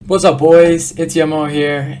What's up, boys? It's Yumo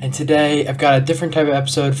here, and today I've got a different type of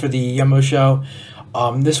episode for the Yumo Show.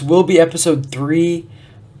 This will be episode 3,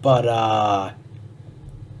 but I'm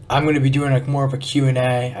going to be doing more of a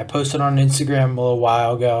Q&A. I posted on Instagram a little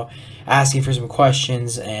while ago asking for some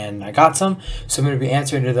questions, and I got some, so I'm going to be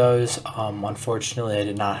answering to those. Unfortunately, I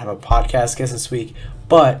did not have a podcast guest this week,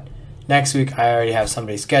 but next week I already have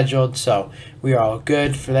somebody scheduled, so we are all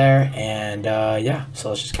good for there, and so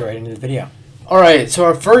let's just get right into the video. Alright, so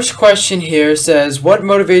our first question here says, what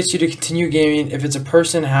motivates you to continue gaming? If it's a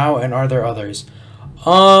person, how, and are there others?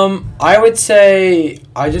 I would say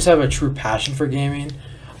I just have a true passion for gaming.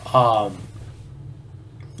 Not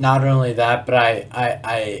only that, but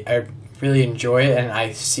I really enjoy it, and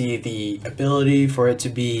I see the ability for it to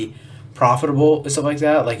be profitable and stuff like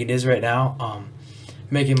that, like it is right now.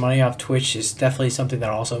 Making money off Twitch is definitely something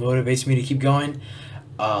that also motivates me to keep going.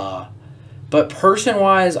 But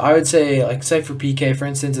person-wise, I would say, like, Cypher PK, for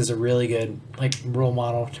instance, is a really good, role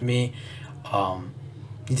model to me.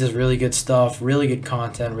 He does really good stuff, really good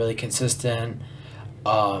content, really consistent.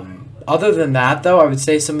 Other than that, though, I would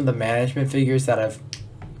say some of the management figures that I've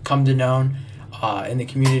come to know in the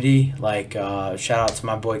community, shout out to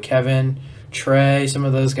my boy Kevin, Trey, some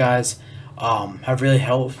of those guys have really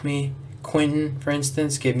helped me. Quentin, for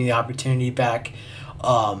instance, gave me the opportunity back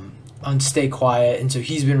on Stay Quiet, and so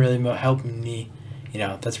he's been really helping me.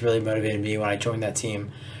 That's really motivated me when I joined that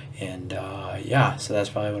team, and so that's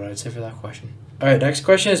probably what I would say for that question. All right, next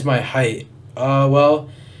question is my height. Well,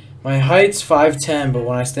 my height's 5'10", but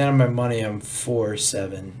when I stand on my money, I'm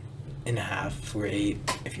 4'7" and a half, 4'8"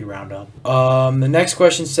 if you round up. The next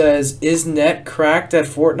question says, is Net cracked at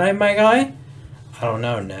Fortnite, my guy? I don't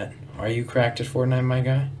know, Net. Are you cracked at Fortnite, my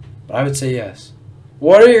guy? But I would say yes.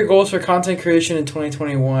 What are your goals for content creation in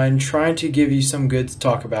 2021? Trying to give you some good to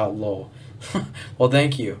talk about, lol. Well,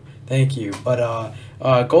 thank you. But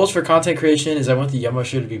goals for content creation is I want the Yumo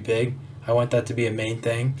Show to be big. I want that to be a main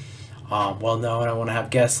thing. Well known. I want to have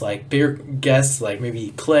guests, bigger guests, like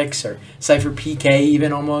maybe Clicks or Cypher PK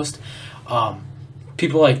even almost.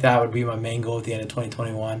 People like that would be my main goal at the end of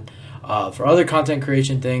 2021. For other content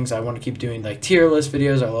creation things, I want to keep doing tier list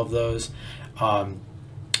videos. I love those.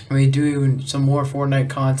 We do some more Fortnite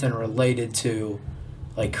content related to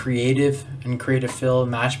creative fill,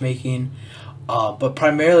 matchmaking, but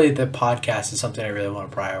primarily the podcast is something I really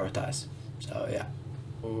want to prioritize. So yeah.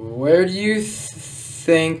 Where do you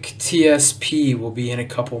think TSP will be in a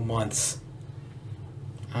couple months?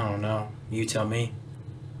 I don't know. You tell me.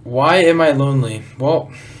 Why am I lonely?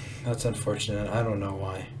 Well, that's unfortunate. I don't know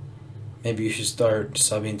why. Maybe you should start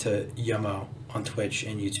subbing to Yumo on Twitch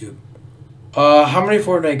and YouTube. How many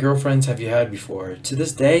Fortnite girlfriends have you had before? To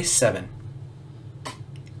this day, 7.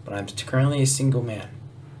 But I'm currently a single man.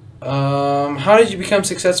 How did you become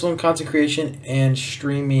successful in content creation and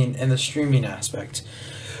streaming and the streaming aspect?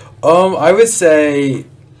 I would say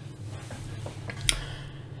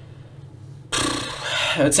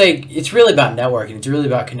it's really about networking. It's really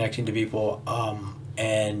about connecting to people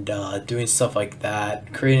and doing stuff like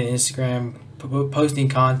that, creating an Instagram, posting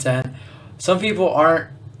content. Some people aren't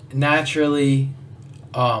naturally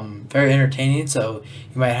very entertaining, so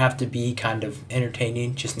you might have to be kind of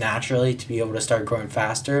entertaining just naturally to be able to start growing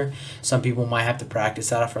faster. Some people might have to practice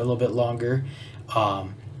that for a little bit longer. I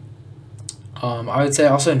would say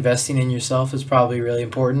also investing in yourself is probably really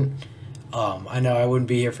important. I know I wouldn't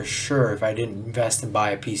be here for sure if I didn't invest and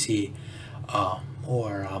buy a PC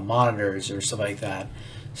or monitors or stuff like that.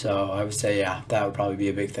 So I would say, yeah, that would probably be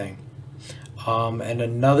a big thing. And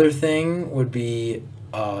another thing would be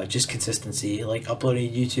just consistency, like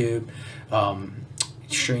uploading YouTube,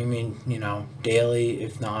 streaming, daily,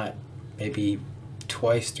 if not maybe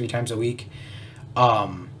 2-3 times a week,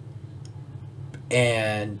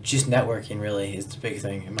 and just networking really is the big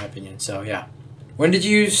thing in my opinion. So yeah. When did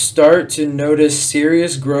you start to notice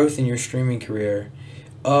serious growth in your streaming career?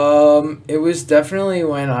 It was definitely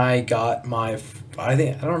when I got my, I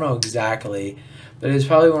don't know exactly, but it was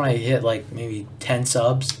probably when I hit maybe 10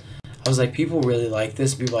 subs. I was like, people really like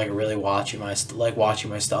this. People really watching my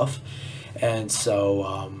stuff, and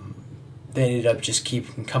so they ended up just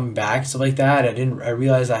keep coming back, stuff like that. I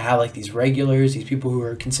realized I had these regulars, these people who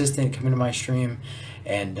were consistent coming to my stream,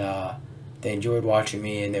 and they enjoyed watching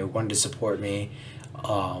me and they wanted to support me.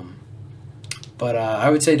 But I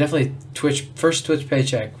would say definitely first Twitch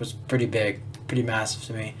paycheck was pretty big, pretty massive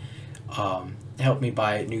to me. It helped me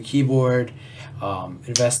buy a new keyboard,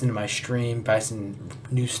 invest into my stream, buy some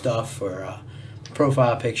new stuff for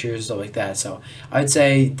profile pictures, stuff like that. So I'd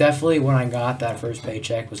say definitely when I got that first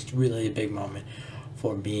paycheck was really a big moment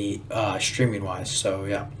for me streaming wise. So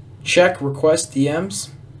yeah. Check request DMs.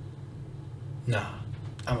 Nah.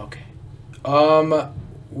 I'm okay. Um,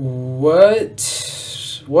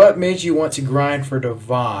 what made you want to grind for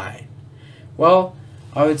Divine? Well,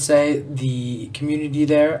 I would say the community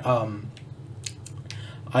there.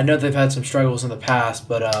 I know they've had some struggles in the past,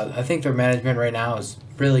 but I think their management right now is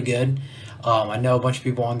really good. I know a bunch of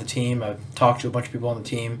people on the team. I've talked to a bunch of people on the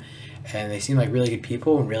team, and they seem like really good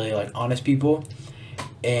people and really like honest people.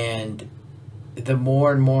 And the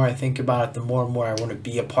more and more I think about it, the more and more I want to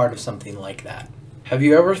be a part of something like that. Have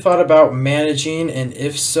you ever thought about managing, and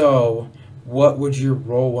if so, what would your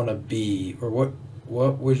role want to be, or what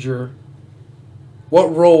role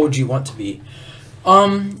would you want to be?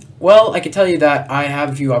 Well, I can tell you that I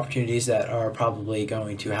have a few opportunities that are probably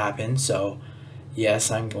going to happen. So,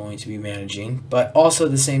 yes, I'm going to be managing, but also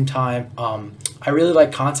at the same time, I really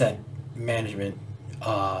like content management.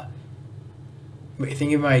 Uh,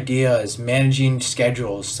 Thinking of ideas, managing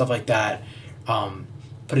schedules, stuff like that.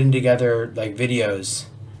 Putting together like videos,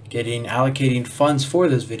 allocating funds for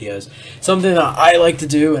those videos. Something that I like to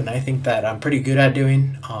do, and I think that I'm pretty good at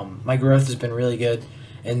doing. My growth has been really good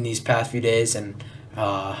in these past few days, and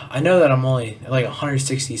I know that I'm only like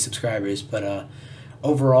 160 subscribers, but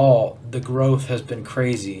overall the growth has been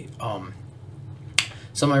crazy.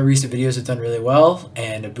 Some of my recent videos have done really well,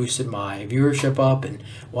 and it boosted my viewership up and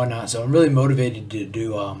whatnot. So I'm really motivated to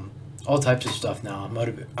do all types of stuff now.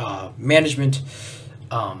 Management,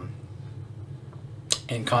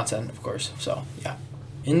 and content, of course. So yeah.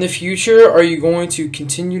 In the future, are you going to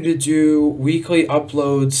continue to do weekly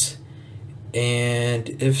uploads? And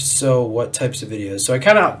if so, what types of videos? So I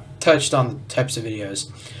kind of touched on the types of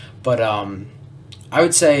videos, but I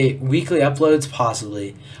would say weekly uploads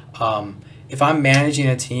possibly. If I'm managing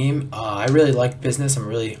a team, I really like business. I'm a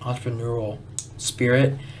really entrepreneurial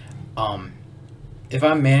spirit. If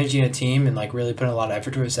I'm managing a team and like really putting a lot of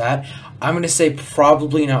effort towards that, I'm gonna say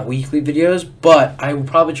probably not weekly videos, but I will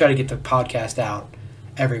probably try to get the podcast out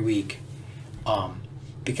every week.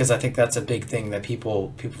 Because I think that's a big thing that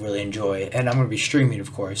people really enjoy, and I'm gonna be streaming,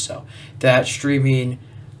 of course. So that streaming,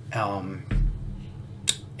 and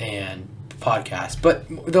podcast, but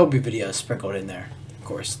there'll be videos sprinkled in there, of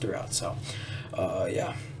course, throughout. So,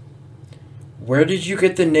 yeah. Where did you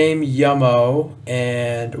get the name Yumo,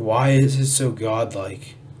 and why is it so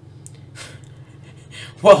godlike?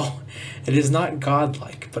 Well, it is not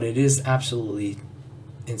godlike, but it is absolutely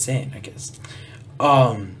insane, I guess.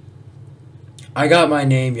 I got my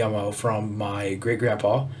name Yumo from my great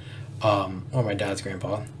grandpa, or my dad's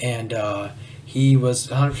grandpa, and he was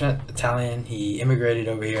 100% Italian. He immigrated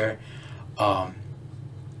over here,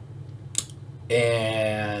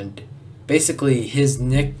 and basically his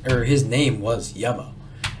name was Yumo,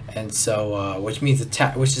 and so which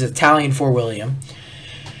is Italian for William.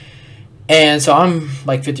 And so I'm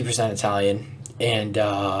like 50% Italian, and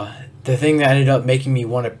the thing that ended up making me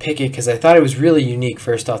want to pick it, because I thought it was really unique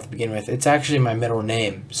first off to begin with, it's actually my middle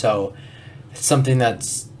name. So it's something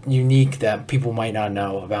that's unique that people might not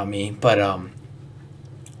know about me. But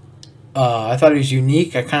I thought it was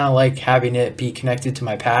unique. I kind of like having it be connected to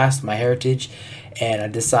my past, my heritage. And I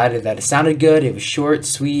decided that it sounded good. It was short,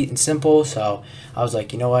 sweet, and simple. So I was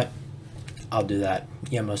like, you know what? I'll do that.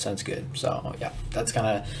 Yumo sounds good. So yeah, that's kind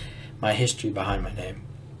of my history behind my name.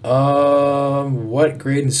 What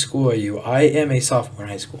grade in school are you? I am a sophomore in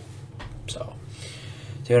high school. So,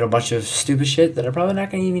 doing a bunch of stupid shit that I'm probably not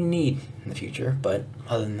going to even need in the future. But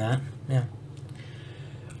other than that, yeah.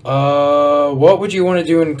 What would you want to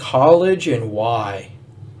do in college and why?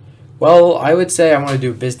 Well, I would say I want to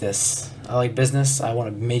do business. I like business. I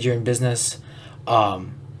want to major in business.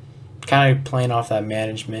 Kind of playing off that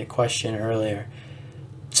management question earlier.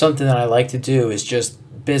 Something that I like to do is just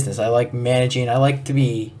business. I like managing. I like to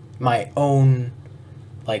be my own,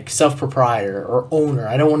 like, self-proprietor or owner.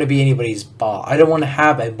 I don't want to be anybody's boss. I don't want to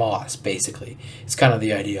have a boss, basically. It's kind of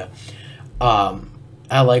the idea. I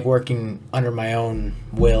like working under my own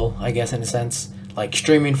will, I guess, in a sense. Like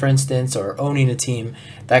streaming, for instance, or owning a team.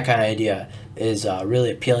 That kind of idea is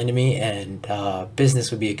really appealing to me, and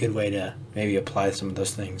business would be a good way to maybe apply some of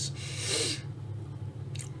those things.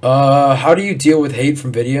 How do you deal with hate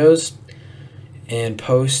from videos and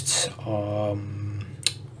posts?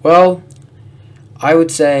 Well, I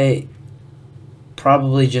would say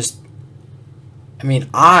probably just,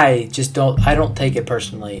 I don't take it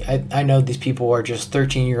personally. I know these people are just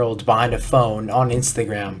 13-year-olds behind a phone on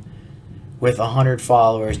Instagram with 100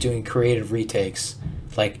 followers doing creative retakes.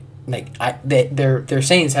 Their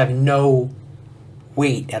sayings have no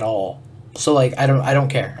weight at all. So I don't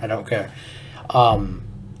care.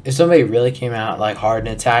 If somebody really came out like hard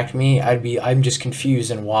and attacked me, I'm just confused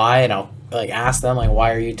and why, and I'll ask them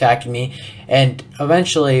why are you attacking me, and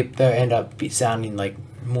eventually they'll end up sounding like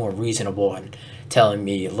more reasonable and telling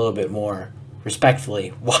me a little bit more respectfully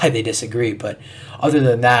why they disagree. But other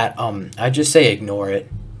than that, I just say ignore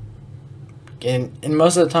it. And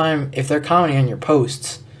most of the time, if they're commenting on your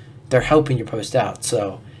posts, they're helping your post out.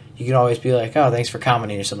 So you can always be like, oh, thanks for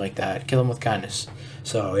commenting or something like that. Kill them with kindness.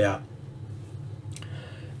 So yeah.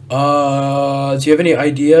 Do you have any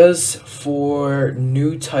ideas for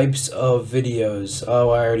new types of videos? Oh,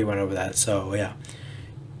 I already went over that. So yeah.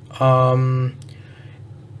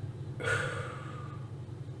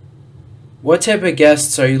 What type of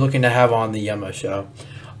guests are you looking to have on the Yumo show?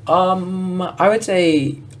 I would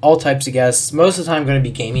say all types of guests. Most of the time, going to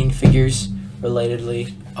be gaming figures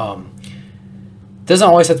relatedly. Doesn't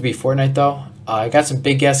always have to be Fortnite though. I got some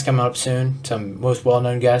big guests coming up soon. Some most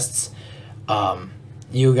well-known guests.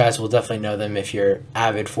 You guys will definitely know them if you're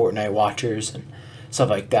avid Fortnite watchers and stuff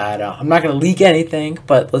like that. I'm not going to leak anything,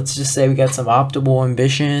 but let's just say we got some Optimal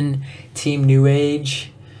Ambition, Team New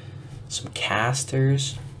Age, some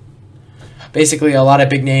casters. Basically, a lot of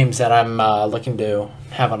big names that I'm looking to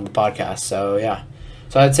have on the podcast. So, yeah.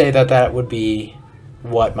 So, I'd say that would be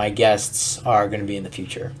what my guests are going to be in the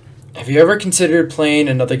future. Have you ever considered playing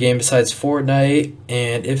another game besides Fortnite?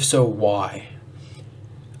 And if so, why?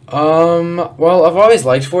 Well, I've always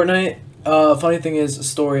liked Fortnite. Funny thing is a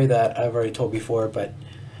story that I've already told before, but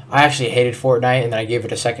I actually hated Fortnite, and then I gave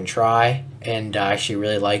it a second try, and I actually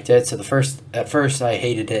really liked it. So at first I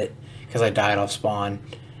hated it because I died off spawn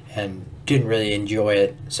and didn't really enjoy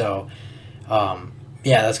it. So,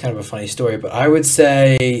 yeah, that's kind of a funny story. But I would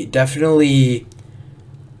say definitely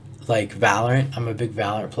like Valorant. I'm a big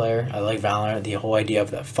Valorant player. I like Valorant. The whole idea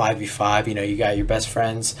of that 5v5. You got your best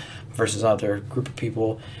friends versus other group of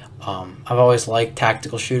people. I've always liked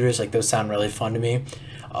tactical shooters. Like those sound really fun to me.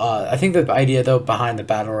 I think the idea though behind the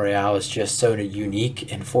battle royale is just so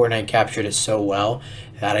unique, and Fortnite captured it so well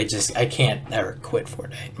that I can't ever quit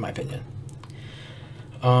Fortnite, in my opinion.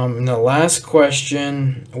 And the last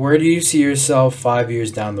question, where do you see yourself 5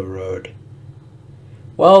 years down the road?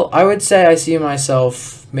 Well, I would say I see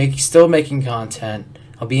myself still making content.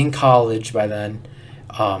 I'll be in college by then.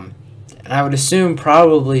 And I would assume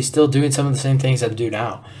probably still doing some of the same things I do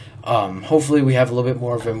now. Hopefully we have a little bit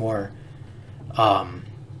more of a more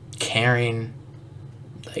caring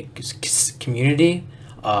community.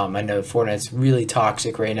 I know Fortnite's really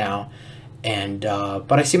toxic right now. And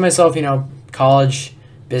but I see myself, college,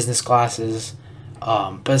 business classes,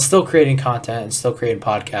 but still creating content and still creating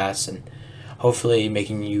podcasts and hopefully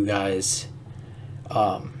making you guys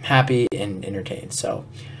happy and entertained. So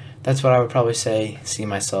that's what I would probably say, see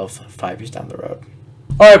myself 5 years down the road.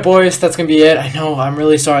 Alright boys, that's going to be it. I know I'm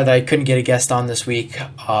really sorry that I couldn't get a guest on this week.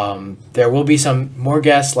 There will be some more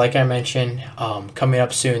guests, like I mentioned, coming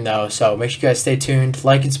up soon though. So make sure you guys stay tuned,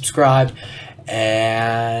 like and subscribe.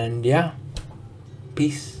 And yeah,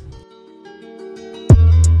 peace.